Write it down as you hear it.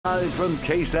Live from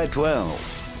KSAT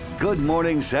 12. Good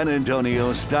Morning San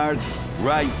Antonio starts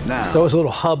right now. So it was a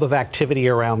little hub of activity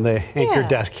around the anchor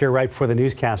desk here right before the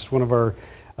newscast. One of our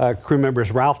crew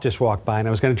members, Ralph, just walked by, and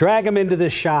I was going to drag him into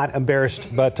this shot, embarrassed,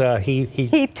 but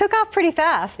he took off pretty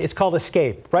fast. It's called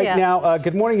escape. Right now,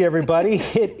 good morning, everybody.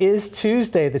 It is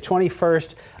Tuesday, the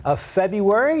 21st of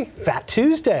February, Fat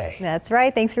Tuesday. That's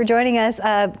right. Thanks for joining us.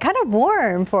 Kind of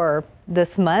warm for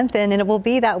this month, and it will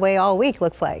be that way all week,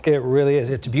 looks like. It really is.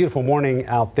 It's a beautiful morning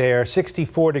out there.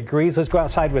 64 degrees. Let's go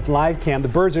outside with live cam. The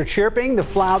birds are chirping. The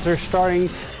flowers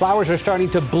are starting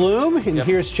to bloom. And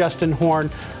here's Justin Horn,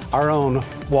 our own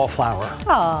wallflower.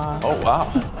 Aww. Oh, wow.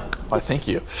 Why, thank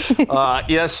you.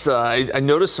 Yes, I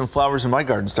noticed some flowers in my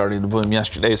garden starting to bloom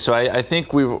yesterday. So I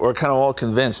think we're kind of all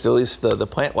convinced, at least the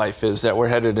plant life is, that we're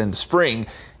headed into spring.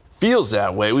 Feels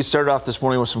that way. We started off this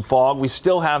morning with some fog. We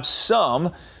still have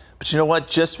some. But you know what?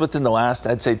 Just within the last,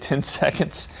 I'd say 10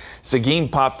 seconds, Seguin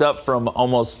popped up from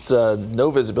almost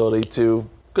no visibility to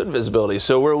good visibility.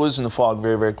 So we're losing the fog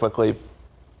very, very quickly,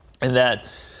 and that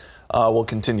will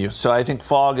continue. So I think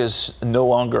fog is no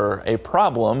longer a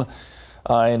problem,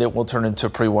 and it will turn into a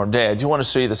pretty warm day. I do want to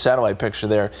show you the satellite picture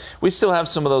there. We still have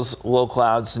some of those low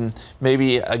clouds and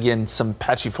maybe, again, some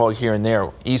patchy fog here and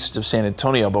there east of San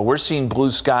Antonio, but we're seeing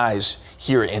blue skies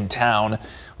here in town.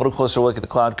 A little closer look at the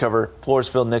cloud cover.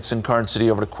 Floresville, Nixon, Carson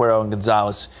City over to Cuero and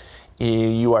Gonzales.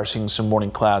 You are seeing some morning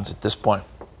clouds at this point.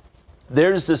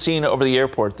 There's the scene over the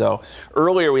airport, though.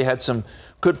 Earlier, we had some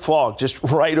good fog just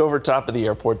right over top of the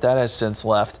airport. That has since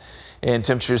left. And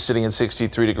temperatures sitting at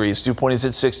 63 degrees. Dew point is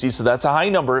at 60, so that's a high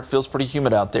number. It feels pretty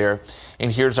humid out there.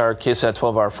 And here's our KSAT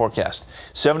 12-hour forecast.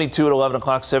 72 at 11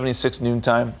 o'clock, 76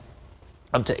 noontime,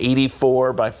 up to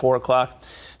 84 by 4 o'clock.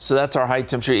 So that's our high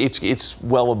temperature. It's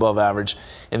well above average.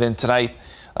 And then tonight,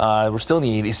 we're still in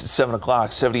the 80s at 7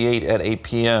 o'clock, 78 at 8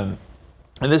 p.m.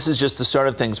 And this is just the start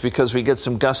of things because we get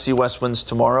some gusty west winds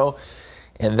tomorrow,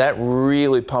 and that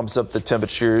really pumps up the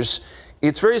temperatures.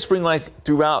 It's very spring-like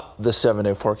throughout the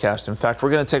 7-day forecast. In fact,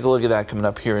 we're going to take a look at that coming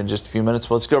up here in just a few minutes.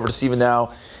 But let's go over to Steven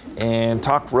now and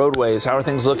talk roadways. How are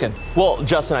things looking? Well,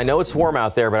 Justin, I know it's warm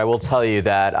out there, but I will tell you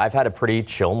that I've had a pretty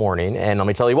chill morning, and let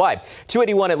me tell you why.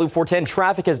 281 at Loop 410,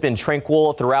 traffic has been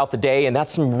tranquil throughout the day, and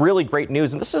that's some really great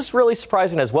news. And this is really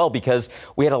surprising as well because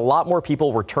we had a lot more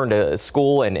people return to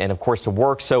school and of course, to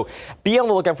work. So be on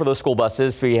the lookout for those school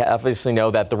buses. We obviously know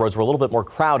that the roads were a little bit more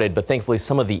crowded, but thankfully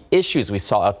some of the issues we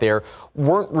saw out there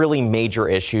weren't really major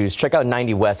issues. Check out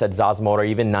 90 West at Zosimo or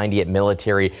even 90 at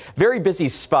Military. Very busy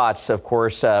spots, of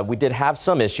course. We did have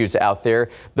some issues out there.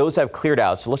 Those have cleared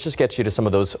out. So let's just get you to some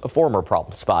of those former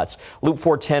problem spots. Loop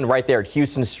 410 right there at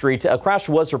Houston Street. A crash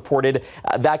was reported.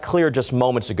 That cleared just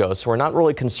moments ago. So we're not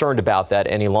really concerned about that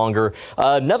any longer.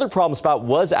 Another problem spot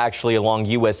was actually along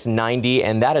US 90,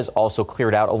 and that is also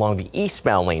cleared out along the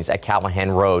eastbound lanes at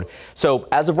Callahan Road. So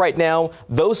as of right now,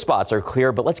 those spots are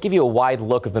clear, but let's give you a wide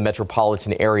look of the metropolitan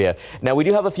area. Now, we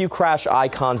do have a few crash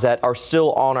icons that are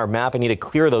still on our map. I need to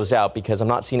clear those out because I'm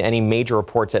not seeing any major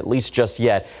reports, at least just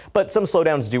yet. But some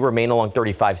slowdowns do remain along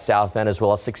 35 southbound as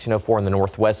well as 1604 on the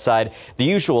northwest side. The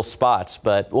usual spots,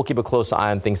 but we'll keep a close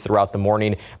eye on things throughout the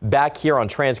morning. Back here on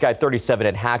Transguide 37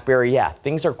 at Hackberry, yeah,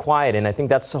 things are quiet, and I think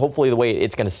that's hopefully the way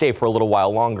it's going to stay for a little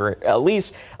while longer, at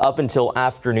least up until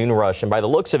afternoon rush. And by the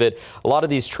looks of it, a lot of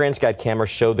these Transguide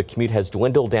cameras show the commute has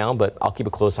dwindled down, but I'll keep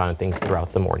a close eye on things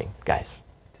throughout the morning. Guys.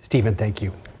 Stephen, thank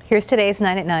you. Here's today's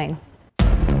 9 at 9.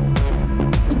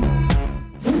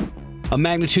 A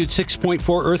magnitude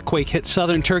 6.4 earthquake hit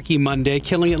southern Turkey Monday,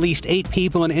 killing at least 8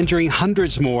 people and injuring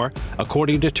hundreds more,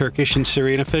 according to Turkish and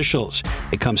Syrian officials.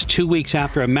 It comes 2 weeks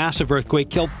after a massive earthquake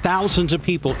killed thousands of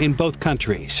people in both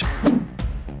countries.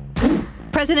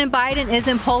 President Biden is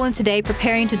in Poland today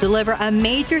preparing to deliver a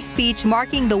major speech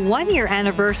marking the one-year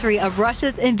anniversary of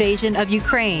Russia's invasion of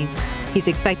Ukraine. He's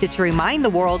expected to remind the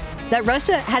world that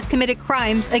Russia has committed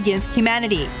crimes against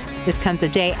humanity. This comes a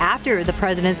day after the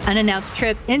president's unannounced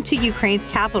trip into Ukraine's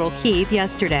capital, Kyiv,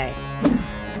 yesterday.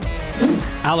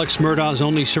 Alex Murdaugh's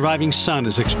only surviving son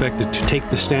is expected to take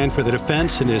the stand for the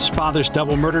defense in his father's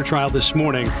double murder trial this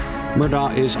morning.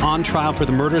 Murdaugh is on trial for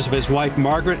the murders of his wife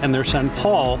Margaret and their son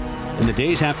Paul in the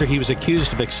days after he was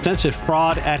accused of extensive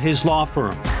fraud at his law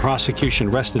firm. Prosecution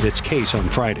rested its case on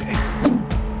Friday.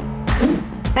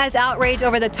 As outrage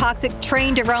over the toxic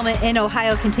train derailment in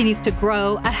Ohio continues to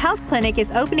grow, a health clinic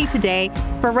is opening today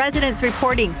for residents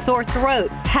reporting sore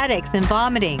throats, headaches, and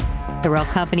vomiting. The rail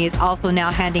company is also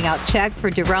now handing out checks for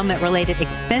derailment-related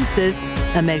expenses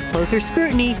amid closer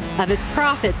scrutiny of its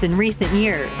profits in recent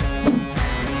years.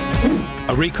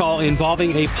 A recall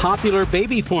involving a popular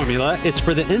baby formula. It's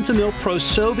for the Enfamil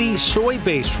Prosobi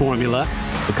soy-based formula.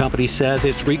 The company says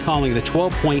it's recalling the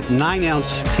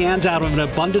 12.9-ounce cans out of an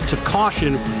abundance of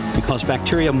caution because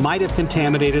bacteria might have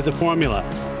contaminated the formula.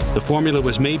 The formula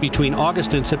was made between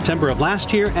August and September of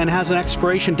last year and has an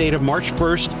expiration date of March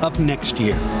 1st of next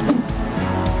year.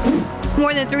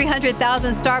 More than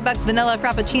 300,000 Starbucks vanilla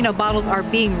Frappuccino bottles are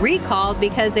being recalled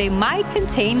because they might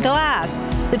contain glass.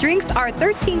 The drinks are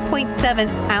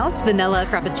 13.7-ounce vanilla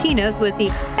Frappuccinos with the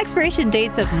expiration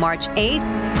dates of March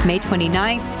 8th, May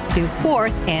 29th, June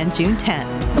 4th, and June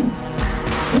 10th.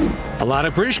 A lot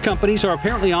of British companies are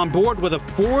apparently on board with a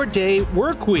 4-day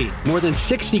work week. More than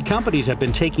 60 companies have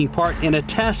been taking part in a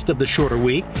test of the shorter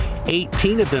week.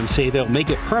 18 of them say they'll make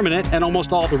it permanent, and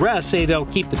almost all the rest say they'll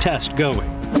keep the test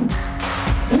going.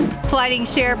 Sliding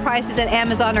share prices at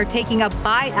Amazon are taking a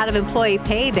bite out of employee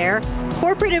pay there.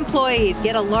 Corporate employees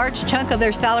get a large chunk of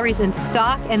their salaries in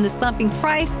stock, and the slumping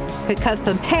price could cut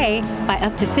some pay by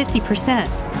up to 50%.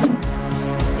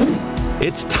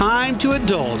 It's time to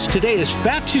indulge. Today is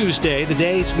Fat Tuesday, the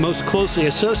day most closely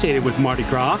associated with Mardi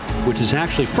Gras, which is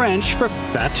actually French for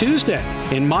Fat Tuesday.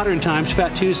 In modern times,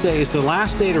 Fat Tuesday is the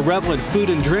last day to revel in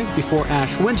food and drink before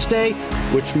Ash Wednesday,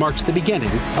 which marks the beginning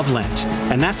of Lent.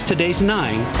 And that's today's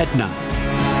 9 at 9.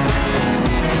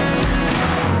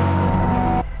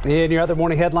 In your other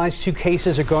morning headlines, 2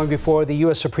 cases are going before the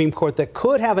U.S. Supreme Court that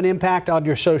could have an impact on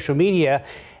your social media.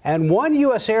 And one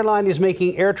U.S. airline is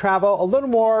making air travel a little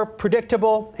more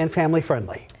predictable and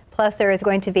family-friendly. Plus, there is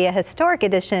going to be a historic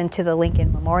addition to the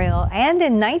Lincoln Memorial. And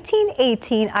in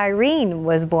 1918, Irene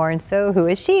was born. So who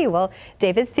is she? Well,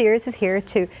 David Sears is here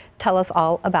to tell us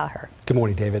all about her. Good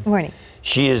morning, David. Good morning.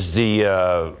 She is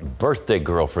the birthday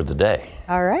girl for the day.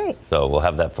 All right. So we'll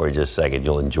have that for you in just a second.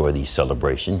 You'll enjoy the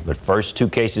celebration. But first, 2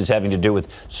 cases having to do with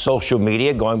social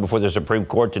media going before the Supreme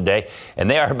Court today. And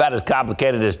they are about as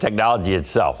complicated as technology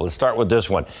itself. Let's start with this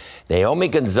one. Naomi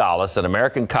Gonzalez, an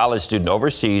American college student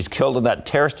overseas, killed in that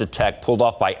terrorist attack pulled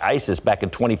off by ISIS back in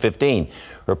 2015.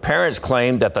 Her parents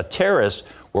claimed that the terrorists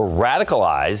were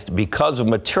radicalized because of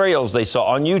materials they saw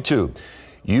on YouTube.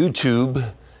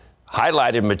 YouTube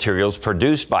highlighted materials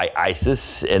produced by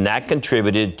ISIS, and that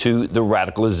contributed to the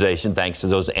radicalization thanks to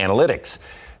those analytics.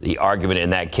 The argument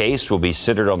in that case will be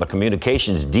centered on the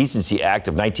Communications Decency Act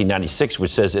of 1996,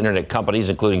 which says internet companies,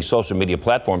 including social media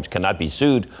platforms, cannot be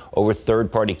sued over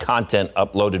third-party content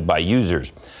uploaded by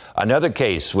users. Another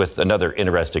case with another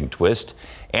interesting twist.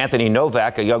 Anthony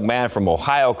Novak, a young man from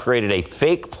Ohio, created a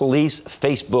fake police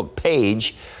Facebook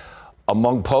page.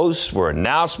 Among posts were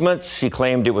announcements. He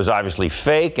claimed it was obviously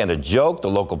fake and a joke. The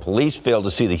local police failed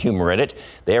to see the humor in it.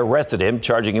 They arrested him,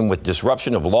 charging him with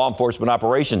disruption of law enforcement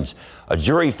operations. A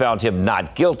jury found him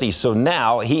not guilty, so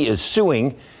now he is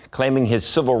suing, claiming his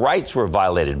civil rights were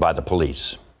violated by the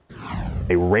police.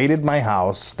 They raided my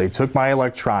house. They took my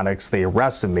electronics. They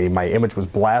arrested me. My image was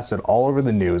blasted all over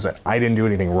the news, and I didn't do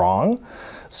anything wrong.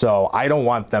 So I don't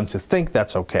want them to think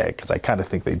that's okay, because I kind of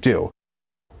think they do.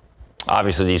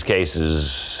 Obviously, these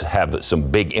cases have some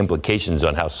big implications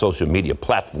on how social media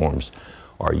platforms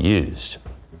are used.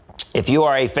 If you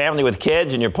are a family with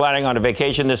kids and you're planning on a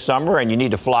vacation this summer and you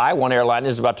need to fly, one airline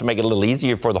is about to make it a little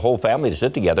easier for the whole family to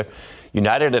sit together.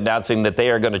 United announcing that they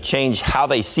are going to change how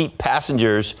they seat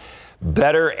passengers.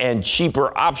 Better and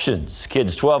cheaper options.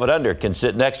 Kids 12 and under can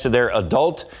sit next to their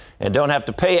adult and don't have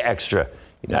to pay extra.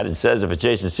 United says if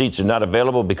adjacent seats are not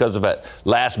available because of a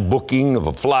last booking of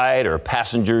a flight, or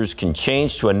passengers can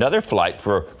change to another flight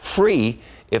for free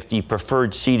if the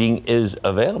preferred seating is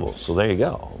available. So there you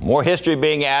go. More history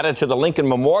being added to the Lincoln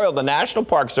Memorial. The National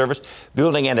Park Service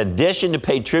building an addition to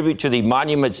pay tribute to the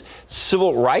monument's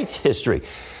civil rights history.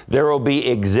 There will be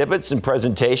exhibits and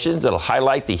presentations that will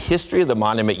highlight the history of the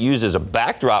monument, used as a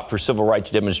backdrop for civil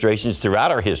rights demonstrations throughout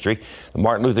our history. The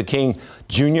Martin Luther King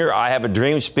Jr. I Have a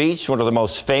Dream speech, one of the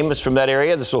most famous from that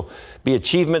area. This will be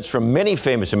achievements from many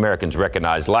famous Americans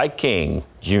recognized, like King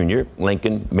Jr.,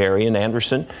 Lincoln, Marion,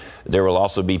 Anderson. There will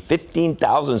also be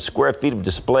 15,000 square feet of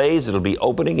displays. It'll be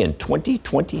opening in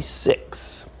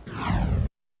 2026.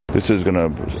 This is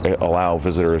going to allow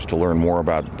visitors to learn more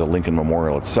about the Lincoln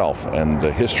Memorial itself and the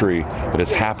history that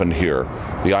has happened here.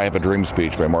 The I Have a Dream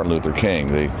speech by Martin Luther King,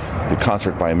 the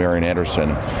concert by Marion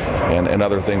Anderson, and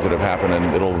other things that have happened.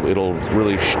 And it'll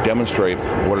really demonstrate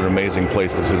what an amazing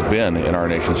place this has been in our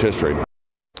nation's history.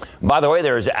 By the way,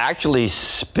 there is actually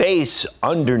space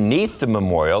underneath the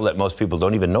memorial that most people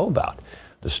don't even know about.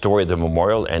 The story of the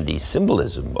memorial and the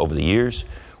symbolism over the years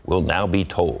will now be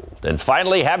told. And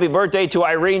finally, happy birthday to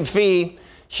Irene Fee.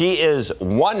 She is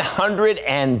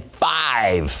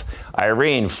 105.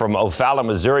 Irene from O'Fallon,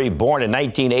 Missouri, born in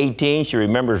 1918. She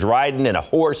remembers riding in a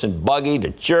horse and buggy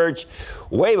to church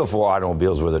way before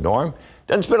automobiles were the norm.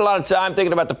 Doesn't spend a lot of time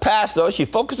thinking about the past, though. She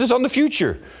focuses on the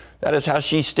future. That is how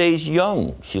she stays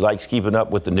young. She likes keeping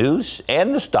up with the news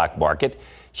and the stock market.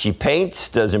 She paints,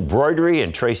 does embroidery,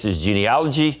 and traces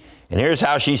genealogy. And here's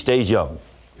how she stays young.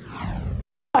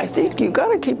 I think you got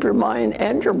to keep your mind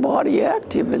and your body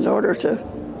active in order to,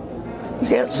 you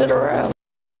can't sit around.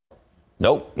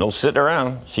 Nope, no sitting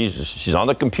around. She's on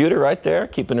the computer right there,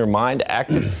 keeping her mind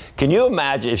active. Can you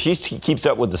imagine if she keeps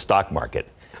up with the stock market?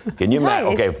 Can you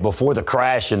imagine, okay, before the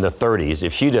crash in the 30s,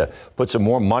 if she'd put some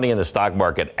more money in the stock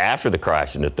market after the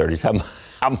crash in the 30s,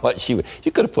 how much you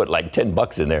could have put like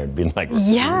 $10 in there and been like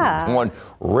one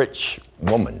rich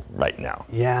woman right now.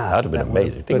 Yeah. That would have been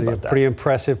amazing. Think about that. Pretty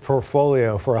impressive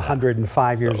portfolio for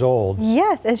 105 years old.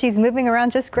 Yes, and she's moving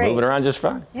around just great. Moving around just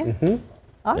fine. Yeah.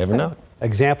 Awesome. Never know.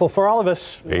 Example for all of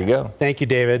us. There you go. Thank you,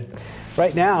 David.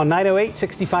 Right now, 9:08,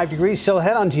 65 degrees, still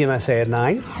ahead on GMSA at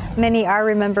 9. Many are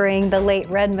remembering the late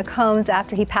Red McCombs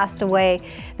after he passed away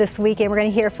this weekend. We're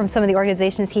going to hear from some of the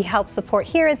organizations he helped support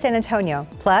here in San Antonio.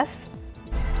 Plus,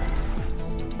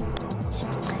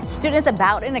 students at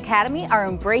Bowden Academy are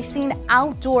embracing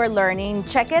outdoor learning.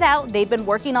 Check it out. They've been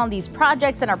working on these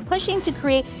projects and are pushing to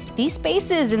create these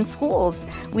spaces in schools.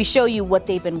 We show you what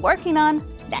they've been working on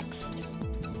next.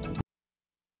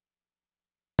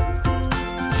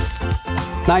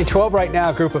 9:12 right now,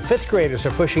 a group of 5th graders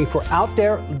are pushing for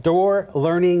outdoor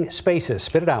learning spaces.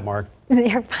 Spit it out, Mark.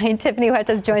 You're fine. Tiffany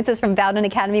Huertas joins us from Bowden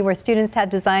Academy, where students have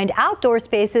designed outdoor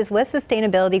spaces with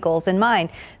sustainability goals in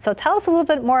mind. So tell us a little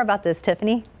bit more about this,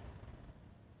 Tiffany.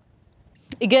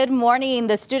 Good morning.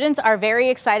 The students are very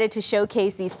excited to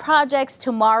showcase these projects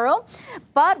tomorrow,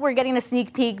 but we're getting a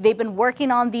sneak peek. They've been working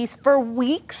on these for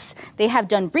weeks. They have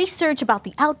done research about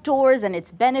the outdoors and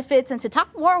its benefits. And to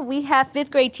talk more, we have 5th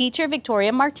grade teacher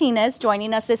Victoria Martinez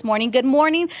joining us this morning. Good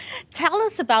morning. Tell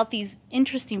us about these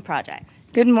interesting projects.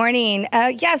 Good morning.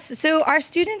 Yes, so our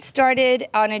students started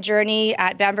on a journey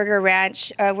at Bamberger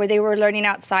Ranch where they were learning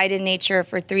outside in nature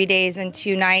for 3 days and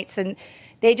 2 nights. And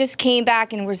they just came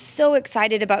back and were so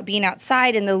excited about being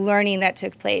outside and the learning that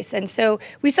took place. And so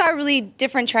we saw a really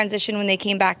different transition when they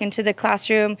came back into the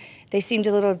classroom. They seemed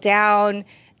a little down.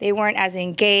 They weren't as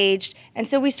engaged. And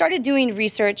so we started doing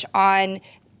research on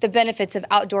the benefits of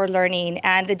outdoor learning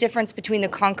and the difference between the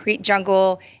concrete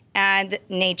jungle and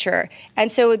nature.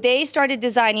 And so they started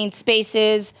designing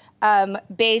spaces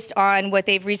based on what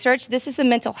they've researched. This is the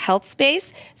mental health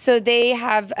space. So they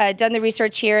have done the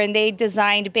research here, and they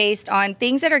designed based on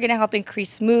things that are going to help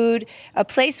increase mood, a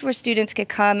place where students could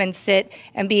come and sit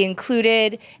and be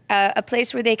included, a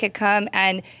place where they could come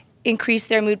and increase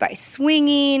their mood by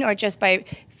swinging or just by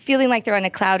feeling like they're on a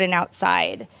cloud and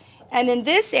outside. And in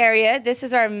this area, this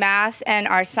is our math and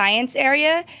our science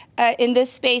area. In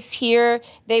this space here,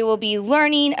 they will be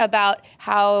learning about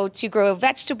how to grow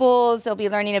vegetables. They'll be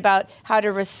learning about how to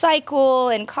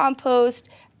recycle and compost.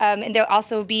 And they'll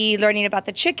also be learning about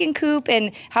the chicken coop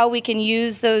and how we can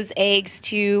use those eggs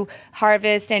to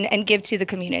harvest and give to the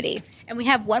community. And we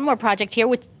have one more project here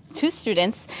with 2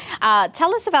 students.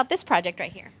 Tell us about this project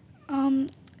right here.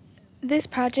 This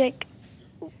project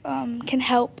can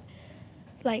help,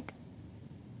 like,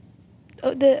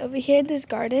 over here in this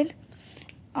garden,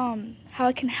 how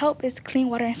it can help is clean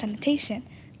water and sanitation.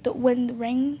 When the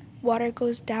rainwater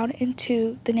goes down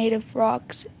into the native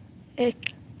rocks, it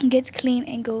gets clean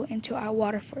and go into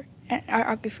our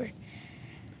our aquifer.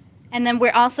 And then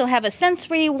we also have a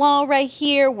sensory wall right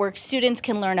here where students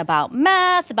can learn about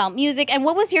math, about music. And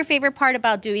what was your favorite part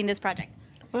about doing this project?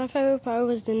 My favorite part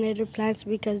was the native plants,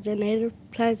 because the native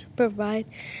plants provide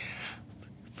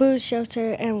food,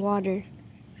 shelter, and water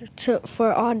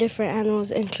for all different animals,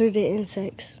 including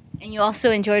insects. And you also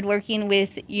enjoyed working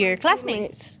with your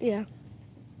classmates? Yeah.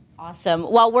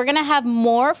 Awesome. Well, we're going to have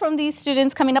more from these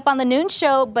students coming up on the noon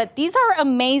show, but these are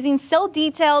amazing, so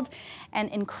detailed and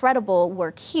incredible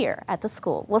work here at the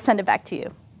school. We'll send it back to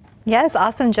you. Yes,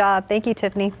 awesome job. Thank you,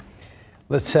 Tiffany.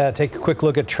 Let's take a quick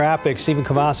look at traffic. Stephen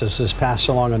Cavazos has passed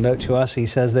along a note to us. He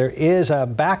says there is a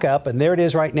backup, and there it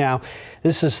is right now.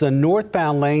 This is the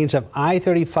northbound lanes of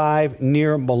I-35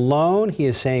 near Malone. He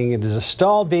is saying it is a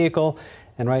stalled vehicle,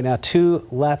 and right now 2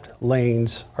 left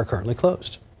lanes are currently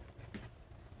closed.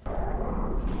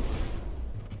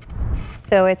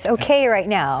 So it's okay right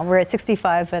now. We're at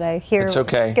 65, but I hear it's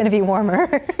okay. It's going to be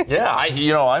warmer. Yeah,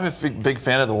 I'm a big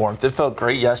fan of the warmth. It felt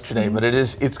great yesterday, but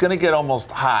it's going to get almost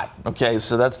hot. Okay,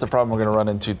 so that's the problem we're going to run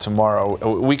into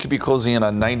tomorrow. We could be closing in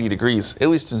on 90 degrees, at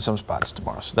least in some spots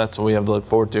tomorrow. So that's what we have to look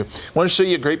forward to. I want to show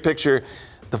you a great picture.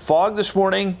 The fog this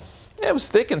morning, it was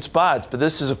thick in spots, but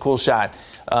this is a cool shot.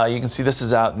 You can see this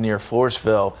is out near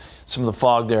Floresville. Some of the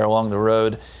fog there along the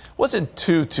road wasn't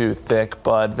too thick,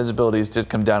 but visibilities did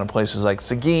come down in places like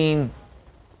Seguin,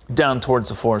 down towards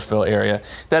the Floresville area.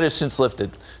 That has since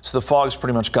lifted, so the fog's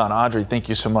pretty much gone. Audrey, thank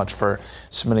you so much for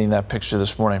submitting that picture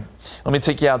this morning. Let me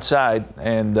take you outside,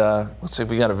 and let's see if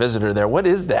we got a visitor there. What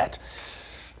is that?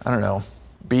 I don't know.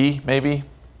 Bee, maybe?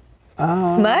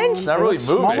 Smudge? It's not really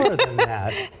moving. Smaller than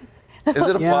that. Is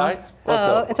it a fly? What's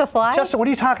up? It's a fly? Justin, what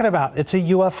are you talking about? It's a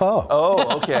UFO.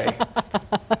 Oh, okay.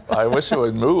 I wish it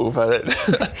would move.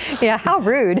 Yeah, how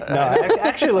rude. No, it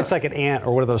actually looks like an ant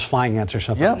or one of those flying ants or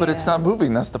something. Yeah, but it's not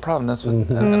moving. That's the problem. That's what. I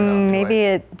don't know. Anyway. Maybe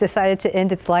it decided to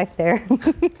end its life there.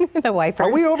 The wipers.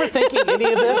 Are we overthinking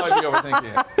any of this? I might be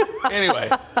overthinking it. Anyway.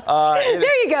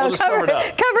 There you go. We'll cover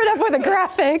it up with a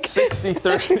graphic.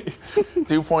 60-30.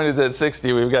 Dew point is at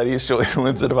 60. We've got easterly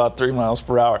winds at about 3 miles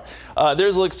per hour.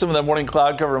 There's some of that morning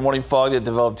cloud cover and morning fog that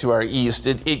developed to our east.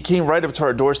 It came right up to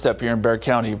our doorstep here in Bexar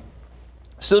County.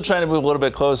 Still trying to move a little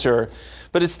bit closer,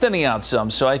 but it's thinning out some,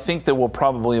 so I think that we'll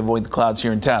probably avoid the clouds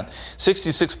here in town.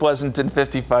 66 Pleasanton,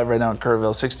 55 right now in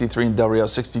Kerrville, 63 in Del Rio,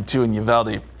 62 in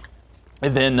Uvalde.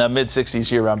 And then mid-60s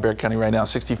here around Bexar County right now,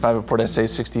 65 at Port SA,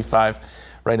 65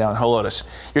 right now in Helotes.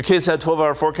 Your KSAT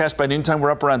 12-hour forecast by noontime,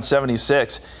 we're up around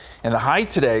 76. And the high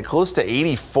today, close to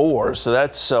 84, so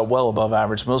that's well above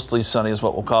average. Mostly sunny is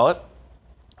what we'll call it.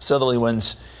 Southerly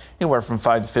winds anywhere from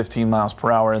 5 to 15 miles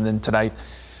per hour. And then tonight,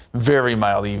 very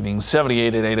mild evening,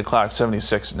 78 at 8 o'clock,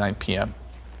 76 at 9 p.m.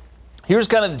 Here's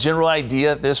kind of the general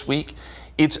idea this week.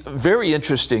 It's very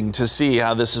interesting to see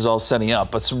how this is all setting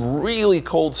up, but some really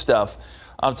cold stuff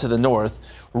up to the north.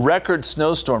 Record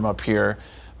snowstorm up here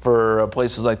for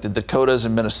places like the Dakotas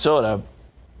and Minnesota.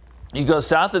 You go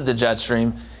south of the jet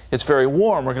stream, it's very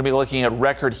warm. We're going to be looking at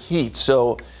record heat.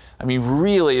 So, I mean,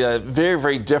 really very,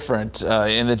 very different.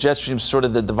 And the jet stream's sort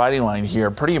of the dividing line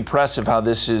here. Pretty impressive how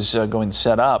this is going to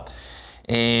set up.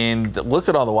 And look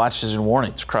at all the watches and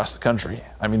warnings across the country.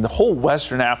 I mean, the whole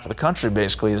western half of the country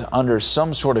basically is under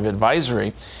some sort of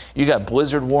advisory. You got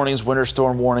blizzard warnings, winter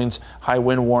storm warnings, high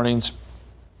wind warnings,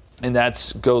 and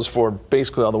that goes for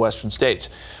basically all the western states.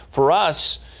 For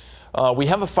us, we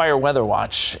have a fire weather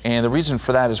watch, and the reason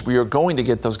for that is we are going to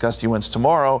get those gusty winds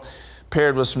tomorrow,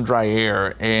 paired with some dry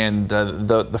air, and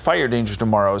the fire danger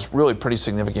tomorrow is really pretty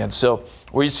significant. So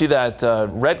where you see that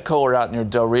red color out near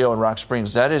Del Rio and Rock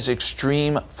Springs, that is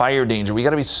extreme fire danger. We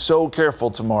got to be so careful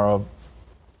tomorrow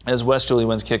as westerly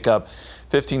winds kick up,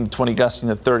 15 to 20, gusting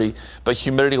to 30, but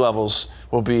humidity levels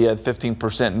will be at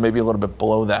 15% and maybe a little bit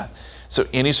below that. So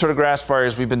any sort of grass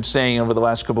fires we've been saying over the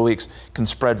last couple of weeks can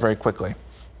spread very quickly.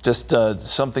 Just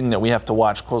something that we have to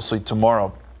watch closely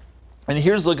tomorrow. And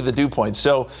here's a look at the dew points.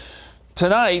 So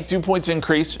tonight, dew points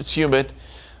increase. It's humid,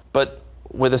 but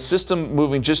with a system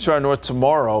moving just to our north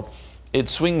tomorrow, it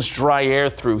swings dry air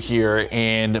through here,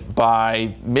 and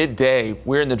by midday,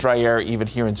 we're in the dry air even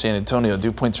here in San Antonio.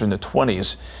 Dew points are in the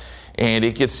 20s, and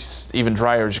it gets even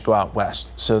drier as you go out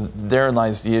west. So therein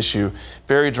lies the issue.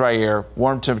 Very dry air,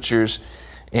 warm temperatures,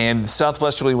 and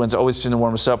southwesterly winds always tend to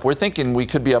warm us up. We're thinking we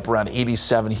could be up around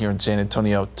 87 here in San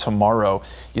Antonio tomorrow.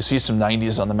 You see some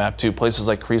 90s on the map too. Places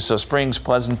like Carrizo Springs,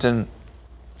 Pleasanton,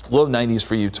 low 90s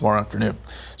for you tomorrow afternoon.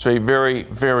 So a very,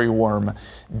 very warm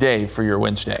day for your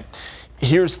Wednesday.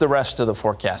 Here's the rest of the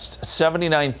forecast.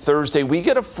 79 Thursday, we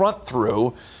get a front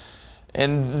through,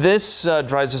 and this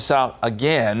dries us out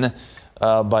again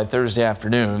by Thursday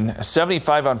afternoon.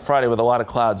 75 on Friday with a lot of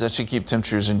clouds. That should keep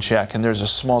temperatures in check, and there's a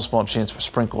small chance for a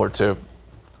sprinkle or two.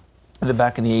 And then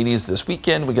back in the 80s this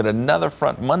weekend, we get another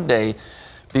front Monday.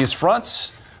 These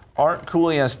fronts aren't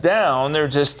cooling us down. They're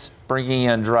just bringing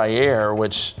in dry air,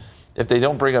 which if they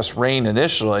don't bring us rain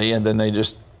initially and then they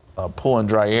just pull in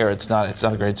dry air, it's not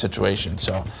a great situation.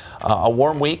 So a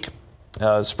warm week,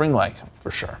 spring-like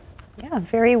for sure. Yeah,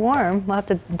 very warm. We'll have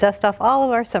to dust off all of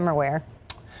our summer wear.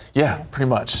 Yeah, pretty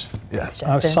much. Yeah.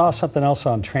 I saw something else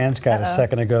on TransGuide a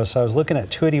second ago, so I was looking at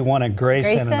 281 at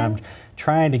Grayson, and I'm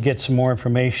trying to get some more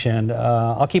information.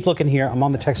 I'll keep looking here. I'm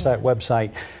on the TxDOT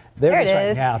website. There it is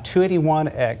right now, 281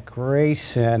 at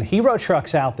Grayson. Hero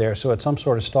truck's out there, so it's some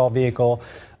sort of stall vehicle.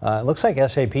 It looks like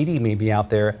SAPD may be out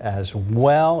there as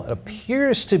well. It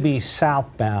appears to be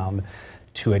southbound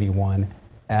 281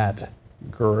 at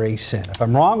Grayson. If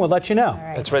I'm wrong, we'll let you know. All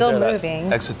right, it's right still there,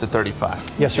 moving. Exit to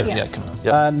 35. Yes, sir. Yes. Yeah, come on.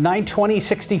 Yep. 920,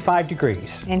 65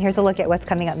 degrees. And here's a look at what's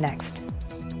coming up next.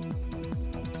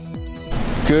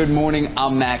 Good morning,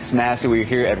 I'm Max Massey. We're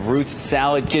here at Ruth's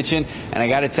Salad Kitchen, and I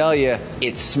gotta tell you,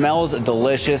 it smells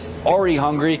delicious, already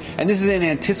hungry, and this is in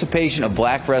anticipation of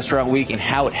Black Restaurant Week and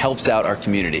how it helps out our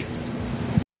community.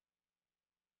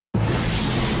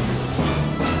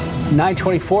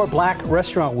 9/24 Black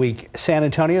Restaurant Week. San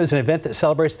Antonio is an event that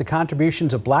celebrates the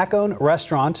contributions of Black-owned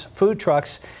restaurants, food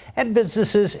trucks, and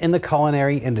businesses in the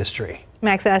culinary industry.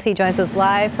 Max Massey joins us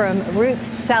live from Roots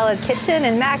Salad Kitchen.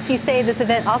 And Max, you say this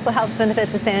event also helps benefit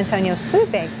the San Antonio Food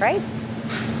Bank, right?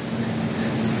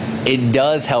 It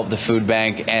does help the food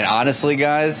bank, and honestly,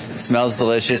 guys, it smells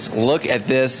delicious. Look at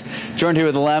this. Joined here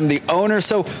with Lem, the owner.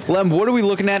 So, Lem, what are we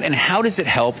looking at, and how does it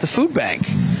help the food bank?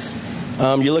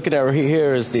 You're looking at right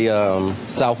here is the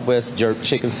Southwest Jerk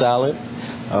Chicken Salad.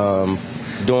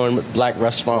 During Black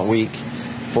Restaurant Week,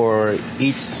 for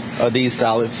each of these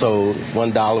salads, so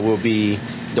 $1 will be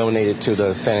donated to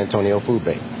the San Antonio Food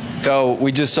Bank. So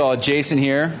we just saw Jason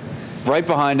here, right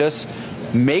behind us,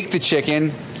 make the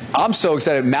chicken. I'm so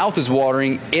excited. Mouth is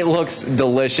watering. It looks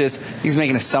delicious. He's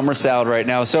making a summer salad right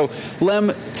now. So,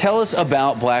 Lem, tell us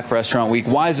about Black Restaurant Week.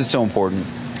 Why is it so important?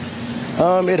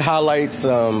 It highlights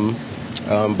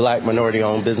Black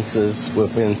minority-owned businesses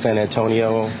within San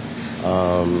Antonio.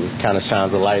 Kind of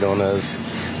shines a light on us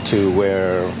to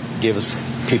where gives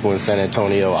people in San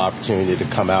Antonio opportunity to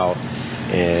come out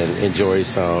and enjoy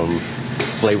some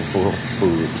flavorful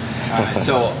food.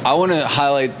 So I want to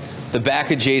highlight the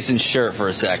back of Jason's shirt for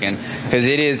a second, because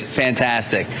it is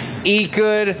fantastic. Eat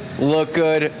good, look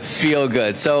good, feel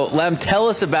good. So, Lem, tell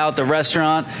us about the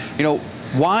restaurant. You know,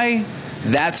 why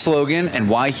that slogan and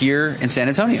why here in San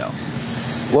Antonio?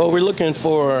 Well, we're looking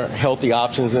for healthy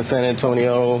options in San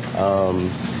Antonio.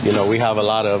 You know, we have a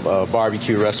lot of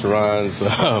barbecue restaurants,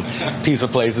 pizza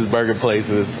places, burger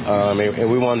places, and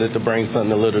we wanted to bring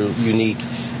something a little unique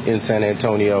in San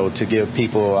Antonio to give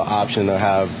people an option to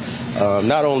have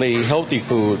not only healthy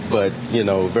food, but, you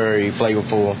know, very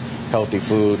flavorful, healthy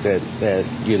food that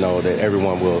you know, that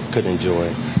everyone could enjoy.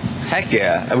 Heck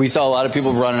yeah. We saw a lot of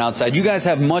people running outside. You guys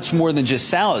have much more than just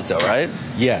salads, though, right?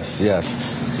 Yes, yes.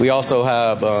 We also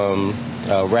have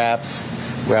wraps.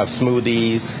 We have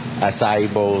smoothies,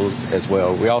 acai bowls as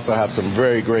well. We also have some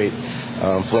very great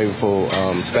flavorful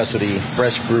specialty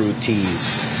fresh brewed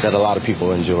teas that a lot of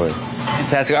people enjoy.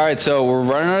 Fantastic. All right, so we're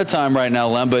running out of time right now,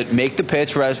 Lem, but make the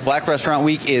pitch. Black Restaurant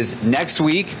Week is next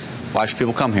week. Why should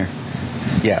people come here?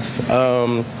 Yes.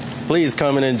 Please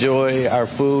come and enjoy our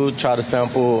food. Try to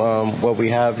sample what we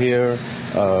have here.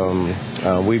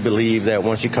 We believe that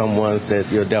once you come once,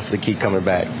 that you'll definitely keep coming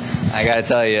back. I got to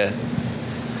tell you,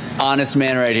 honest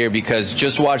man right here, because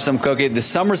just watch them cook it. The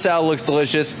summer salad looks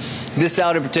delicious. This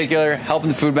salad in particular, helping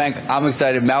the food bank. I'm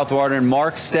excited. Mouth-watering.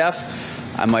 Mark, Steph,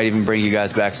 I might even bring you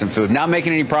guys back some food. Not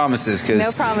making any promises,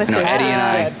 because no promises. You know, Eddie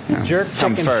and I jerk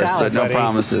come chicken first, salad, but no buddy.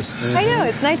 promises. I know,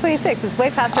 it's 9:26. It's way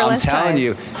past our lunch time. I'm telling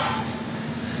you.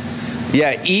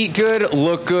 Yeah, eat good,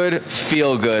 look good,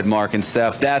 feel good, Mark and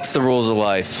Steph. That's the rules of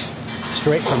life.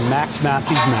 Straight from Max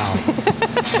Matthews'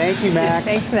 mouth. Thank you, Max.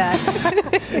 Thanks, Max.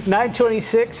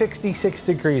 9:26, 66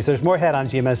 degrees. There's more ahead on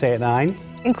GMSA at 9.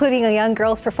 Including a young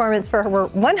girl's performance for her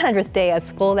 100th day of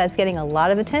school that's getting a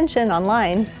lot of attention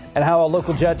online. And how a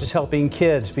local judge is helping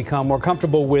kids become more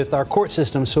comfortable with our court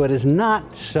system so it is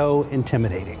not so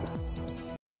intimidating.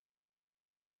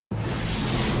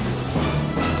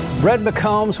 Red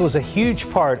McCombs was a huge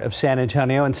part of San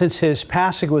Antonio, and since his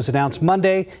passing was announced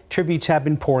Monday, tributes have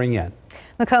been pouring in.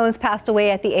 McCombs passed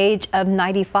away at the age of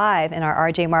 95, and our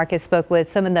RJ Marcus spoke with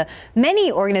some of the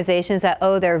many organizations that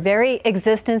owe their very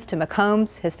existence to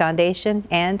McCombs, his foundation,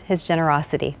 and his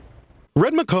generosity.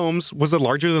 Red McCombs was a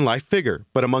larger-than-life figure,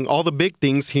 but among all the big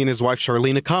things he and his wife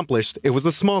Charlene accomplished, it was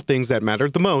the small things that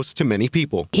mattered the most to many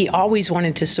people. He always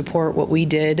wanted to support what we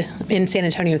did in San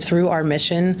Antonio through our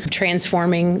mission,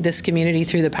 transforming this community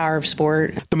through the power of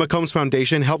sport. The McCombs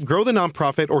Foundation helped grow the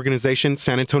nonprofit organization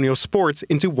San Antonio Sports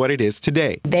into what it is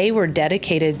today. They were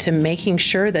dedicated to making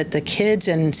sure that the kids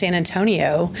in San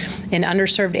Antonio in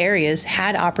underserved areas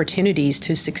had opportunities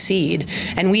to succeed,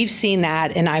 and we've seen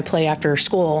that in I Play After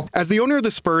School. As the owner of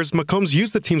the Spurs, McCombs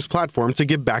used the team's platform to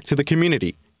give back to the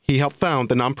community. He helped found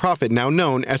the nonprofit now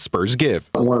known as Spurs Give.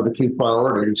 One of the key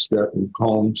priorities that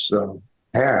McCombs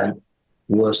had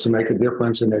was to make a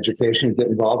difference in education, get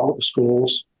involved with the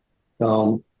schools,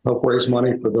 help raise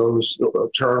money for those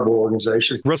charitable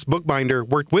organizations. Russ Bookbinder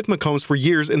worked with McCombs for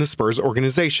years in the Spurs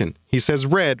organization. He says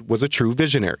Red was a true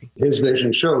visionary. His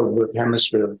vision showed with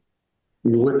Hemisphere,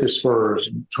 with the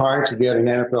Spurs, trying to get an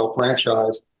NFL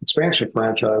franchise, expansion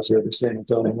franchise here to San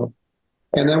Antonio,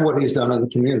 and then what he's done in the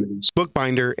communities.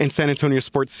 Bookbinder and San Antonio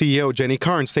Sports CEO Jenny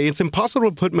Carnes say it's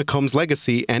impossible to put McCombs'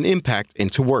 legacy and impact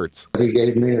into words. He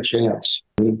gave me a chance.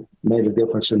 He made a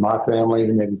difference in my family.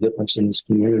 He made a difference in this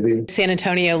community. San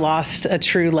Antonio lost a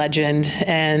true legend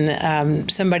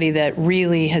and somebody that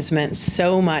really has meant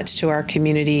so much to our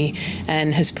community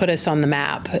and has put us on the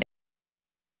map.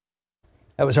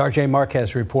 That was R.J.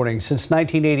 Marquez reporting. Since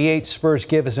 1988, Spurs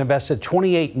Give has invested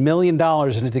 $28 million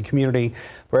into the community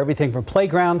for everything from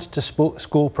playgrounds to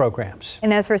school programs.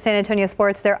 And as for San Antonio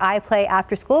sports, their iPlay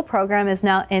after school program is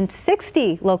now in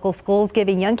 60 local schools,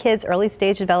 giving young kids early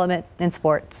stage development in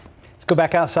sports. Let's go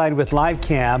back outside with live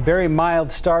cam. Very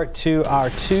mild start to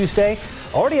our Tuesday.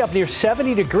 Already up near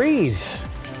 70 degrees.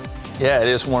 Yeah, it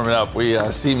is warming up. We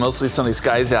see mostly sunny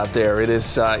skies out there.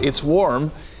 It's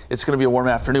warm. It's going to be a warm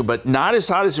afternoon, but not as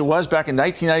hot as it was back in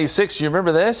 1996. You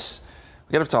remember this?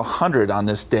 We got up to 100 on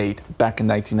this date back in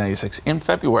 1996 in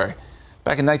February.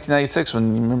 Back in 1996, you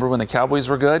remember when the Cowboys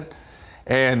were good?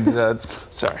 And, the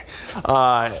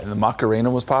Macarena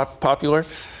was popular.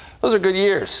 Those are good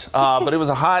years, but it was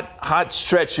a hot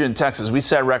stretch here in Texas. We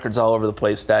set records all over the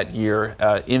place that year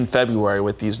in February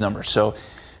with these numbers. So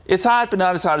it's hot, but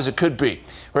not as hot as it could be.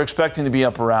 We're expecting to be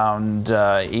up around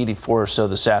 84 or so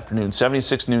this afternoon.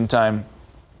 76 noontime,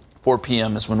 4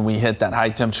 p.m. is when we hit that high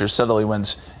temperature southerly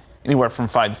winds anywhere from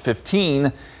 5 to 15.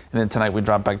 And then tonight we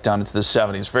drop back down into the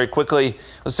 70s. Very quickly,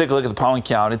 let's take a look at the pollen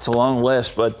count. It's a long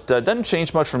list, but doesn't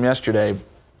change much from yesterday.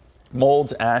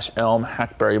 Molds, ash, elm,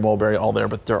 hackberry, mulberry, all there,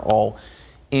 but they're all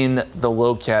in the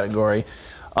low category.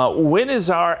 When is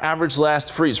our average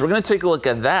last freeze? We're going to take a look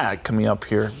at that coming up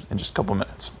here in just a couple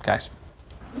minutes, guys.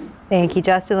 Thank you,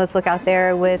 Justin. Let's look out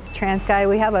there with TransSky.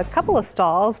 We have a couple of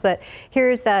stalls, but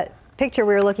here's that picture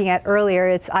we were looking at earlier.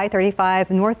 It's I-35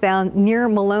 northbound near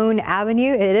Malone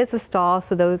Avenue. It is a stall,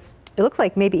 so it looks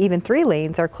like maybe even 3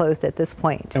 lanes are closed at this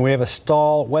point. And we have a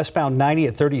stall westbound 90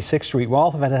 at 36th Street.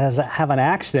 Waltham have an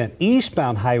accident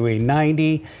eastbound Highway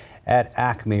 90 at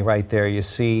Acme right there. You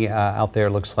see out there,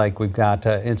 looks like we've got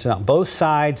incident on both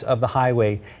sides of the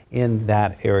highway in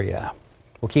that area.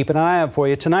 We'll keep an eye out for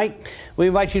you tonight. We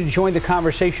invite you to join the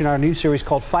conversation in our new series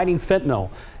called Fighting Fentanyl.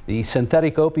 The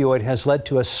synthetic opioid has led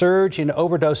to a surge in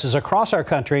overdoses across our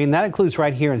country, and that includes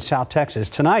right here in South Texas.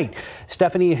 Tonight,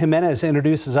 Stephanie Jimenez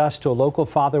introduces us to a local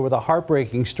father with a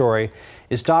heartbreaking story.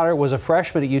 His daughter was a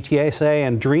freshman at UTSA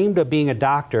and dreamed of being a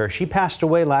doctor. She passed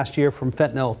away last year from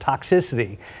fentanyl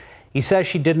toxicity. He says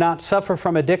she did not suffer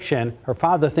from addiction. Her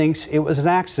father thinks it was an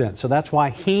accident, so that's why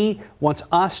he wants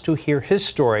us to hear his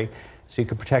story so you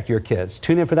can protect your kids.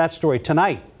 Tune in for that story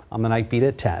tonight on the Night Beat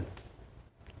at 10.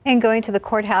 And going to the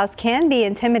courthouse can be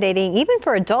intimidating, even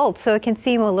for adults, so it can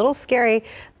seem a little scary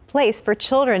place for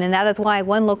children, and that is why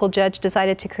one local judge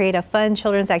decided to create a fun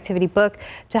children's activity book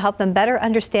to help them better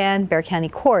understand Bexar County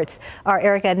courts. Our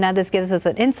Erica Hernandez gives us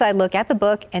an inside look at the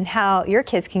book and how your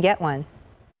kids can get one.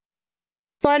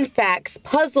 Fun facts,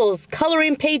 puzzles,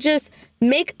 coloring pages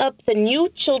make up the new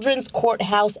Children's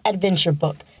Courthouse Adventure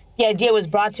Book. The idea was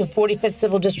brought to 45th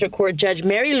Civil District Court Judge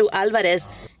Mary Lou Alvarez,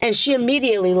 and she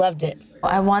immediately loved it.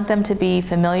 I want them to be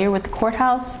familiar with the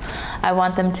courthouse. I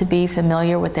want them to be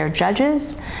familiar with their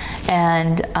judges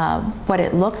and what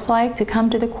it looks like to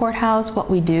come to the courthouse, what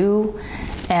we do.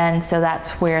 And so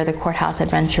that's where the Courthouse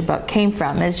Adventure Book came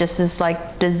from. It's just this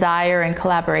like desire and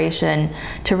collaboration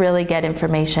to really get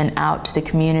information out to the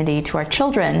community, to our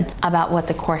children, about what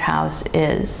the courthouse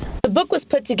is. The book was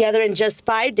put together in just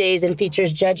 5 days and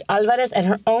features Judge Alvarez and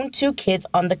her own 2 kids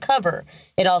on the cover.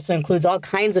 It also includes all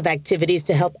kinds of activities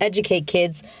to help educate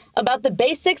kids about the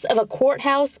basics of a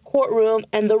courthouse, courtroom,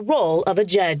 and the role of a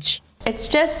judge. It's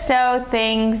just so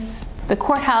the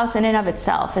courthouse in and of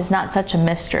itself is not such a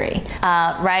mystery,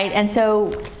 right? And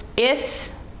so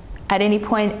if at any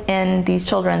point in these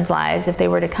children's lives, if they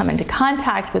were to come into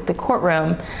contact with the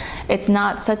courtroom, it's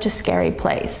not such a scary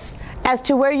place. As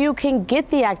to where you can get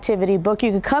the activity book,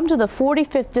 you could come to the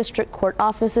 45th District Court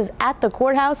offices at the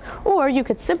courthouse, or you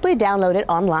could simply download it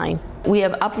online. We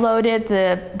have uploaded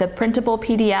the printable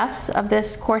PDFs of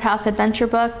this Courthouse Adventure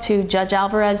Book to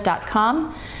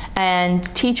judgealvarez.com,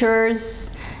 and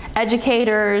teachers,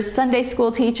 educators, Sunday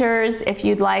school teachers, if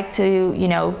you'd like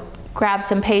to, grab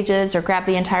some pages or grab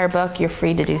the entire book, you're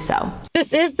free to do so.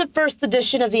 This is the first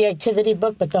edition of the activity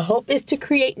book, but the hope is to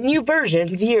create new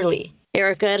versions yearly.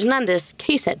 Erica Hernandez,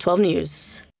 KSAT 12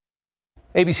 News.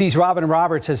 ABC's Robin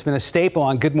Roberts has been a staple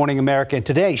on Good Morning America, and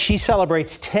today she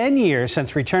celebrates 10 years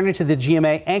since returning to the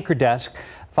GMA anchor desk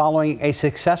following a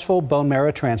successful bone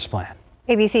marrow transplant.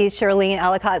 ABC's Charlene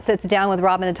Ellicott sits down with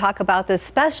Robin to talk about this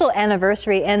special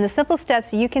anniversary and the simple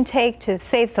steps you can take to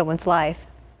save someone's life.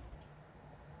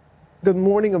 Good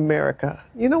Morning America.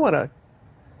 You know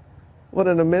what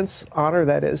an immense honor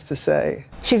that is to say.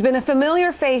 She's been a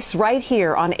familiar face right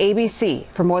here on ABC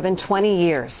for more than 20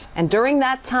 years. And during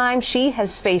that time, she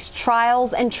has faced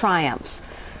trials and triumphs.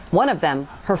 One of them,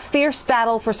 her fierce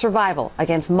battle for survival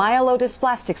against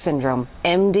myelodysplastic syndrome,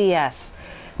 MDS.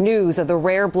 News of the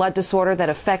rare blood disorder that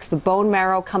affects the bone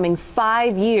marrow coming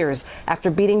 5 years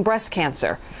after beating breast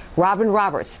cancer. Robin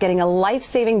Roberts getting a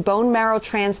life-saving bone marrow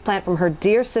transplant from her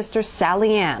dear sister,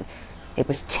 Sally Ann. It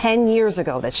was 10 years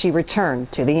ago that she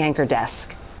returned to the anchor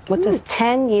desk. What does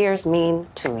 10 years mean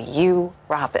to you,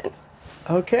 Robin?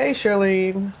 Okay,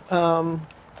 Charlene.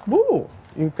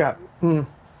 You've got. You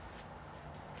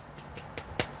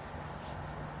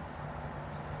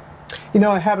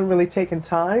know, I haven't really taken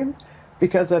time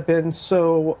because I've been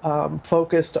so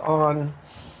focused on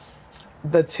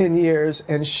the 10 years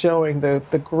and showing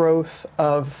the growth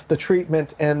of the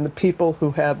treatment and the people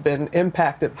who have been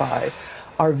impacted by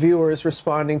our viewers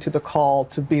responding to the call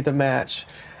to be the match,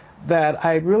 that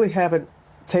I really haven't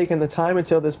taken the time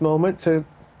until this moment to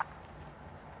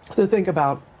think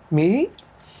about me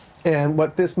and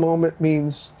what this moment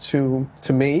means to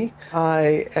me.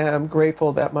 I am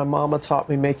grateful that my mama taught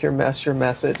me make your mess your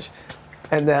message,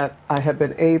 and that I have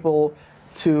been able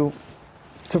to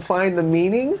find the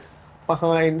meaning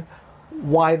behind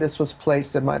why this was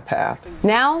placed in my path.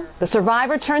 Now, the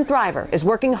survivor turned thriver is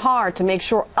working hard to make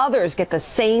sure others get the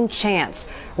same chance.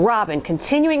 Robin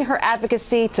continuing her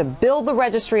advocacy to build the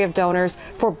registry of donors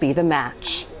for Be the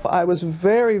Match. I was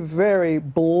very, very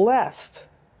blessed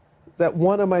that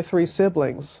one of my 3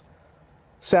 siblings,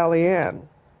 Sally Ann,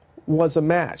 was a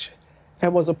match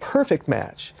and was a perfect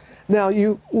match. Now,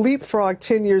 you leapfrog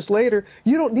 10 years later,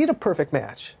 you don't need a perfect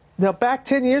match. Now, back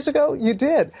 10 years ago, you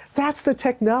did. That's the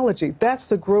technology. That's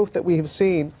the growth that we have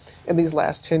seen in these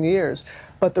last 10 years.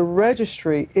 But the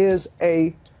registry is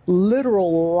a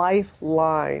literal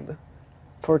lifeline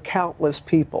for countless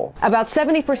people. About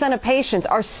 70% of patients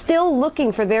are still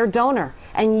looking for their donor,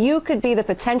 and you could be the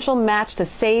potential match to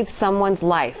save someone's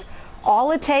life.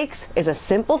 All it takes is a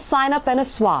simple sign-up and a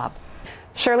swab.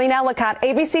 Charlene Ellicott,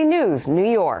 ABC News, New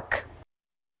York.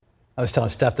 I was telling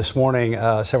Steph this morning,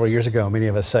 several years ago, many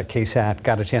of us at KSAT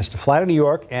got a chance to fly to New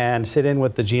York and sit in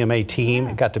with the GMA team.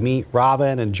 Yeah. Got to meet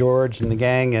Robin and George and the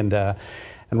gang, and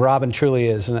Robin truly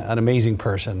is an amazing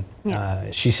person.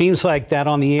 Yeah. She seems like that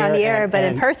on the air. On the air, but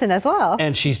in person as well.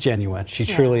 And she's genuine. She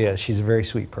truly is. She's a very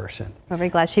sweet person. We're very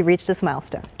glad she reached this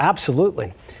milestone.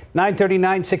 Absolutely.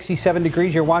 9:39, 67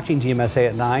 degrees. You're watching GMSA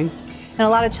at 9. And a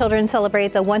lot of children celebrate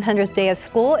the 100th day of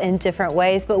school in different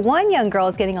ways, but one young girl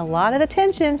is getting a lot of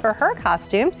attention for her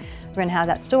costume. We're going to have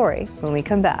that story when we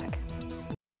come back.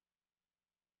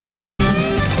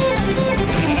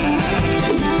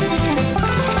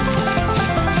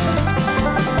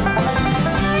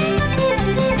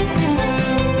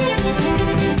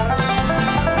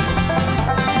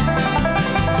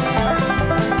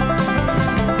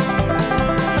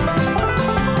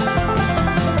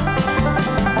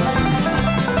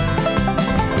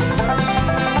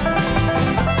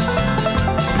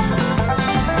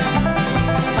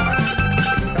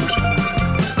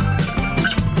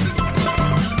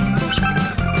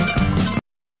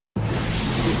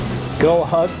 Go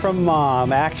hug from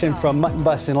mom. Action from mutton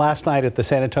busting last night at the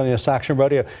San Antonio Stock Show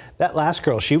Rodeo. That last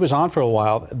girl, she was on for a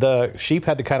while. The sheep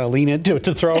had to kind of lean into it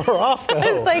to throw her off,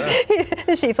 though.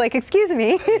 The sheep's like, excuse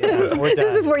me,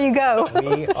 this is where you go.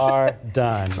 We are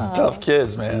done. Some tough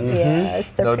kids, man.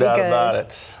 Yes, no doubt about it.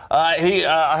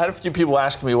 I had a few people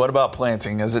asking me, what about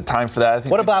planting? Is it time for that?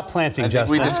 What about planting,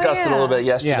 Justin? We discussed it a little bit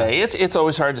yesterday. Yeah. It's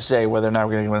always hard to say whether or not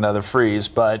we're going to get another freeze,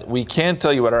 but we can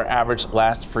tell you what our average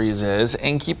last freeze is.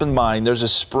 And keep in mind, there's a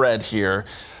spread here.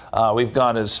 We've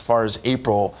gone as far as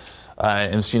April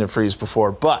and seen a freeze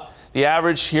before. But the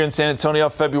average here in San Antonio,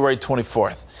 February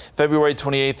 24th. February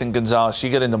 28th in Gonzales. You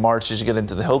get into March as you get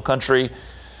into the hill country.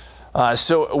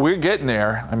 So we're getting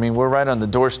there. I mean, we're right on the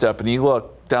doorstep. And you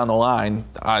look down the line,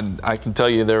 I can tell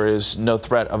you there is no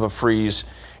threat of a freeze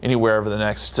anywhere over the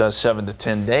next 7 to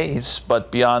 10 days.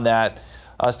 But beyond that,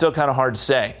 still kind of hard to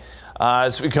say.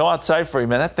 As we go outside for you,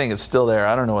 man, that thing is still there.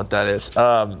 I don't know what that is.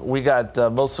 We got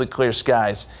mostly clear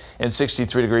skies and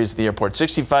 63 degrees at the airport.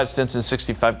 65 Stinson,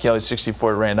 65 Kelly,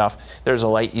 64 at Randolph. There's a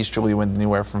light easterly wind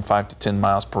anywhere from 5 to 10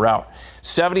 miles per hour.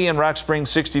 70 in Rock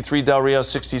Springs, 63 Del Rio,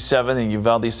 67 in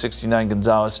Uvalde, 69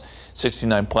 Gonzales,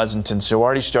 69 Pleasanton. So we're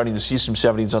already starting to see some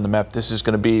 70s on the map. This is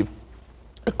going to be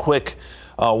a quick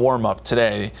warm-up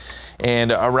today.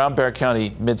 And around Bexar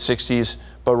County, mid-60s,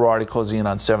 but we're already closing in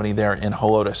on 70 there in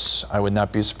Helotes. I would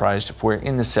not be surprised if we're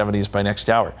in the 70s by next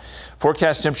hour.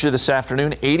 Forecast temperature this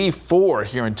afternoon, 84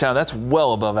 here in town. That's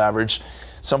well above average.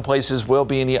 Some places will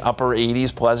be in the upper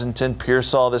 80s, Pleasanton,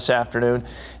 Pearsall this afternoon.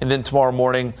 And then tomorrow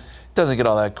morning, it doesn't get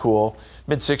all that cool.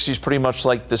 Mid-60s pretty much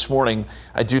like this morning.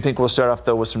 I do think we'll start off,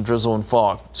 though, with some drizzle and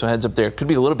fog. So heads up there. Could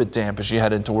be a little bit damp as you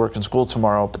head into work and school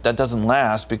tomorrow, but that doesn't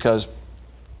last because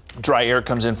dry air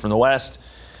comes in from the west.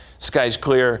 Sky's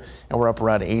clear, and we're up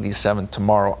around 87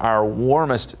 tomorrow. Our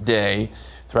warmest day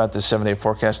throughout this 7-day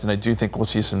forecast, and I do think we'll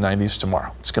see some 90s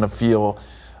tomorrow. It's going to feel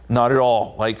not at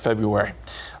all like February.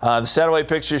 The satellite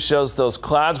picture shows those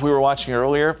clouds we were watching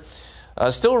earlier.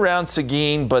 Still around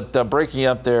Seguin, but breaking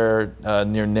up there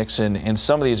near Nixon, and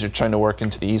some of these are trying to work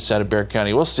into the east side of Bexar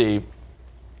County. We'll see.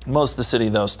 Most of the city,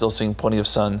 though, still seeing plenty of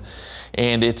sun,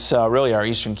 and it's really our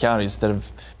eastern counties that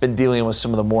have been dealing with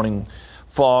some of the morning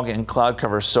fog and cloud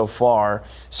cover so far.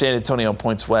 San Antonio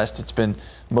points west. It's been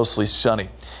mostly sunny.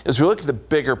 As we look at the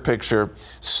bigger picture,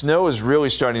 snow is really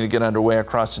starting to get underway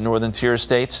across the northern tier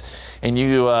states, and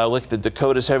you look at the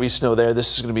Dakotas, heavy snow there.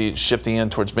 This is going to be shifting in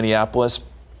towards Minneapolis.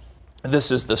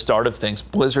 This is the start of things.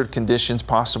 Blizzard conditions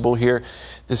possible here.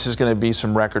 This is going to be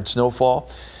some record snowfall,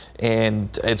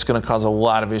 and it's going to cause a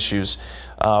lot of issues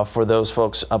for those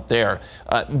folks up there.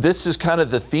 This is kind of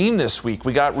the theme this week.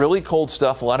 We got really cold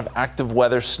stuff, a lot of active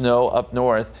weather, snow up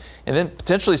north, and then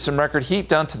potentially some record heat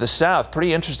down to the south.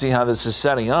 Pretty interesting how this is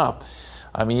setting up.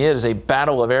 I mean, it is a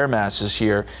battle of air masses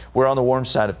here. We're on the warm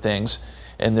side of things,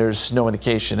 and there's no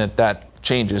indication that that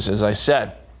changes, as I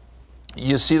said.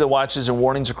 You see the watches and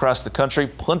warnings across the country,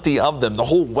 plenty of them. The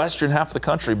whole western half of the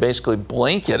country basically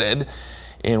blanketed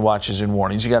in watches and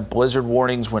warnings. You got blizzard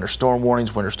warnings, winter storm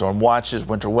watches,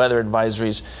 winter weather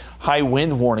advisories, high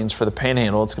wind warnings for the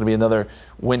Panhandle. It's going to be another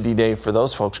windy day for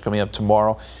those folks coming up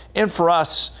tomorrow. And for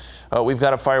us, we've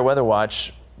got a fire weather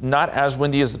watch, not as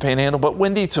windy as the Panhandle, but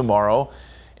windy tomorrow.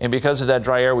 And because of that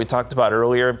dry air we talked about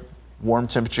earlier, warm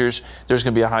temperatures, there's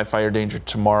going to be a high fire danger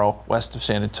tomorrow west of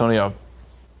San Antonio.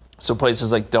 So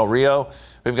places like Del Rio,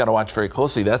 we've got to watch very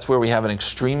closely. That's where we have an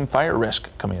extreme fire risk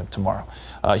coming up tomorrow.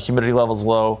 Humidity levels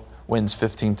low, winds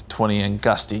 15 to 20 and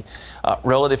gusty.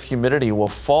 Relative humidity will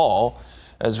fall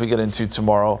as we get into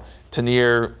tomorrow to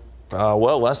near,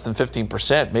 well, less than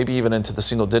 15%, maybe even into the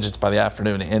single digits by the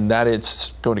afternoon. And that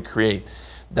is going to create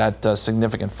that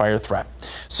significant fire threat.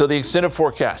 So the extended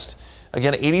forecast,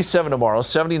 again, 87 tomorrow,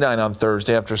 79 on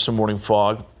Thursday after some morning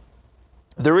fog.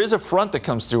 There is a front that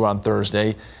comes through on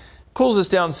Thursday. Cools us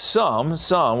down some.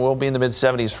 We'll be in the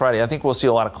mid-70s Friday. I think we'll see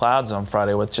a lot of clouds on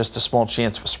Friday with just a small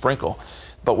chance of a sprinkle.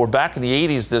 But we're back in the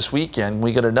 80s this weekend.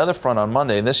 We get another front on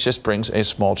Monday, and this just brings a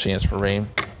small chance for rain.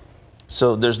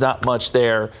 So there's not much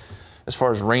there as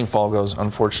far as rainfall goes,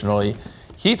 unfortunately.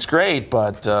 Heat's great,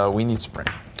 but we need spring.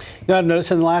 You know, I've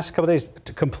noticed in the last couple of days,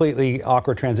 completely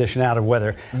awkward transition out of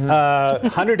weather.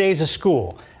 100 days of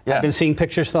school. Yeah. I've been seeing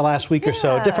pictures for the last week or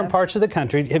so, different parts of the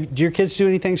country. Did your kids do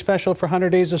anything special for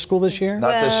 100 days of school this year?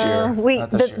 Not this year.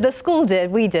 The school did.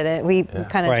 We didn't. We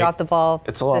kind of dropped the ball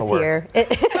it's a lot this of work. year.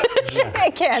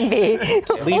 It can be. It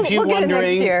leaves you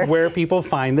wondering where people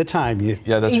find the time.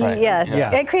 Yeah, that's right. Yes,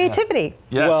 and creativity.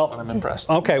 Yes, well, I'm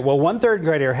impressed. Okay, well, one third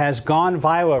grader has gone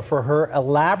viral for her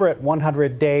elaborate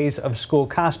 100 days of school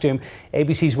costume.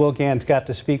 ABC's Will Gans got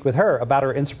to speak with her about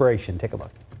her inspiration. Take a look.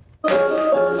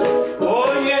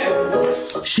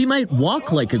 She might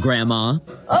walk like a grandma.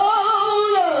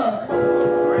 Oh,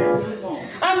 Lord.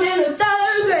 I'm in the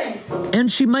 3rd grade.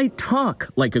 And she might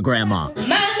talk like a grandma.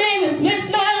 My name is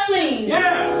Miss Madeline.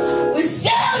 Yeah. We're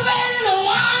celebrating the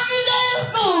 100 day of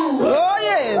school. Oh,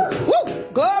 yeah. Woo,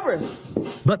 glory.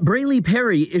 But Braylee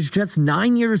Perry is just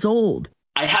 9 years old.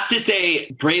 I have to say,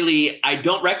 Braylee, I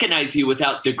don't recognize you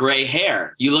without the gray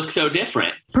hair. You look so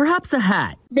different. Perhaps a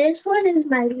hat. This one is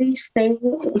my least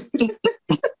favorite.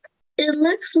 It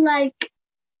looks like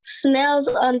snails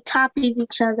on top of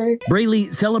each other.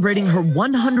 Braylee celebrating her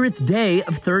 100th day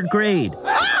of 3rd grade.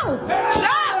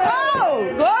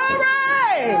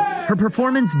 Glory! Her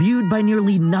performance viewed by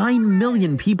nearly 9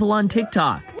 million people on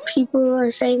TikTok. People are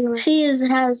saying she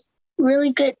has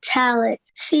really good talent.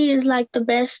 She is like the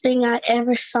best thing I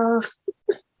ever saw.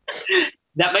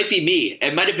 That might be me.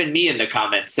 It might have been me in the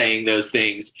comments saying those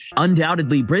things.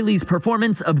 Undoubtedly, Braylee's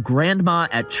performance of Grandma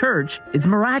at church is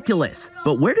miraculous.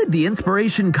 But where did the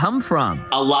inspiration come from?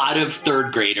 A lot of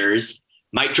 3rd graders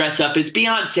might dress up as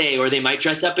Beyonce, or they might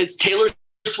dress up as Taylor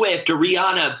Swift or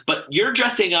Rihanna, but you're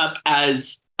dressing up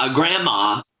as a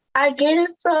grandma. I get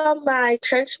it from my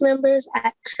church members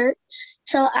at church.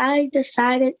 So I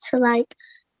decided to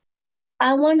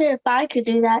I wonder if I could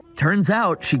do that. Turns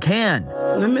out she can.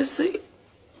 Let me see.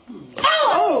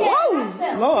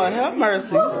 Oh, Lord have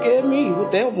mercy. You scared me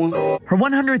with that one. Her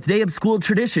 100th day of school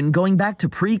tradition going back to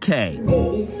pre-K.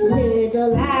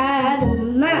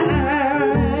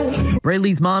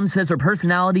 Braylee's mom says her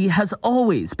personality has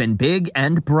always been big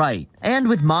and bright. And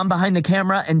with mom behind the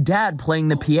camera and dad playing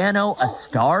the piano, a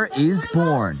star is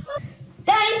born.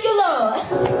 Thank you, Lord.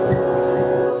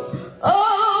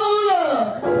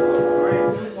 Oh,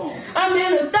 Lord. I'm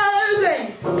in the 3rd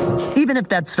grade. even if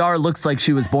that star looks like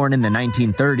she was born in the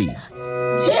 1930s.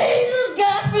 Jesus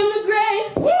got from the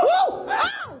grave.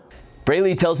 Woo!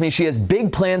 Braylee tells me she has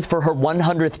big plans for her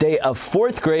 100th day of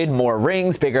 4th grade, more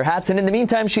rings, bigger hats, and in the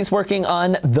meantime, she's working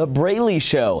on The Braylee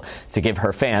Show to give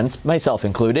her fans, myself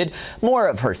included, more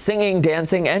of her singing,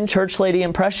 dancing, and church lady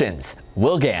impressions.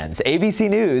 Will Gans, ABC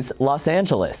News, Los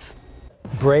Angeles.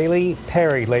 Braylee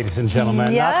Perry, ladies and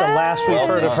gentlemen. Yes. Not the last we've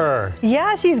heard of her.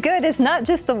 Yeah, she's good. It's not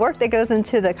just the work that goes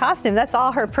into the costume. That's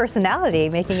all her personality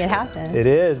making it happen. It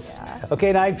is. Yeah.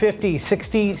 Okay, 9:50,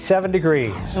 67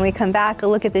 degrees. When we come back, a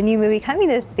look at the new movie coming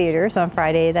to theaters on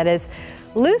Friday that is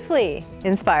loosely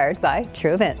inspired by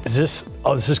true events. This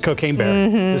is Cocaine Bear.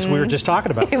 This we were just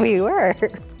talking about. We were.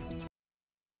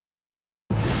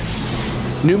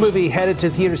 New movie headed to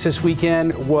theaters this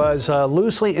weekend was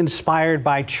loosely inspired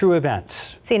by true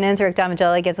events. CNN's Rick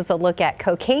Damigella gives us a look at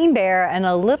Cocaine Bear and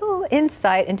a little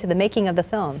insight into the making of the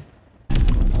film.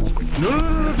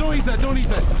 No, don't eat that, don't eat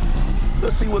that.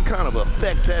 Let's see what kind of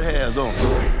effect that has on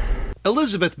us.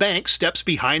 Elizabeth Banks steps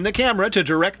behind the camera to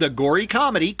direct the gory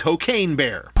comedy Cocaine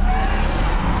Bear.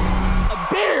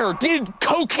 Bear did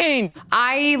cocaine.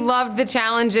 I loved the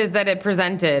challenges that it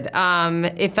presented.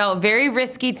 It felt very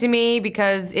risky to me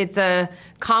because it's a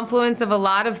confluence of a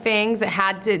lot of things. It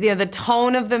had to, the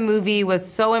tone of the movie was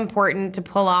so important to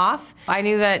pull off. I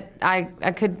knew that I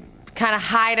could kind of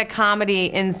hide a comedy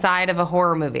inside of a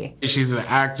horror movie. She's an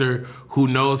actor who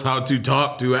knows how to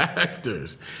talk to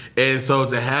actors. And so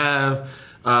to have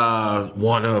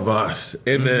one of us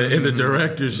in the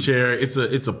director's chair, it's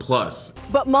a plus.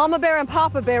 But Mama Bear and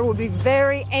Papa Bear would be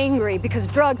very angry because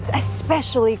drugs,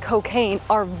 especially cocaine,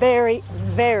 are very,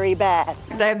 very bad.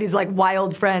 I have these like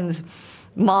wild friends,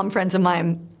 mom friends of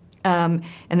mine, and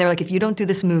they're like, if you don't do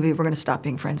this movie, we're gonna stop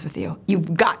being friends with you.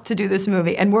 You've got to do this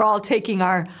movie. And we're all taking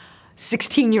our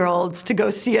 16-year-olds to go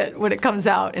see it when it comes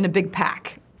out in a big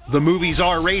pack. The movie's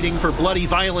R rating for bloody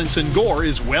violence and gore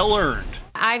is well earned.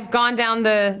 I've gone down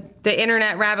the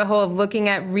internet rabbit hole of looking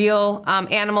at real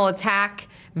animal attack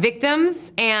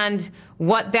victims and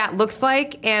what that looks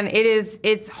like, and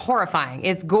it's horrifying.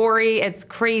 It's gory, it's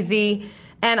crazy,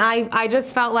 and I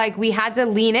just felt like we had to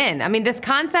lean in. I mean, this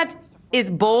concept is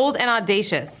bold and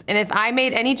audacious, and if I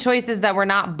made any choices that were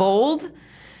not bold,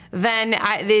 then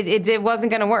it wasn't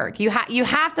going to work. You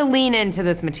have to lean into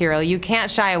this material. You can't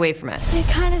shy away from it. It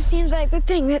kind of seems like the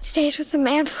thing that stays with a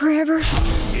man forever.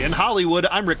 In Hollywood,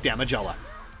 I'm Rick Damigella.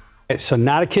 So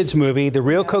not a kid's movie. The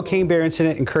real Cocaine Bear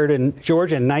incident occurred in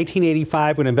Georgia in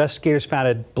 1985 when investigators found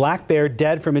a black bear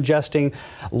dead from ingesting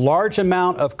a large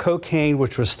amount of cocaine,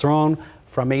 which was thrown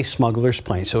from a smuggler's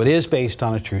plane. So it is based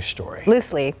on a true story.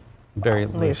 Loosely. Very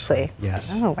loosely.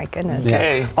 Yes. Oh, my goodness.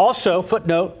 Okay. Also,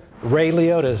 footnote, Ray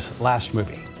Liotta's last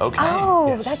movie. Okay. Oh,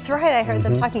 Yes. that's right. I heard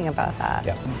them talking about that.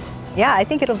 Yeah, I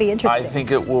think it'll be interesting. I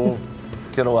think it will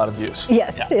get a lot of views.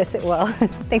 Yes, yes, it will.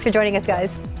 Thanks for joining us,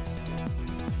 guys.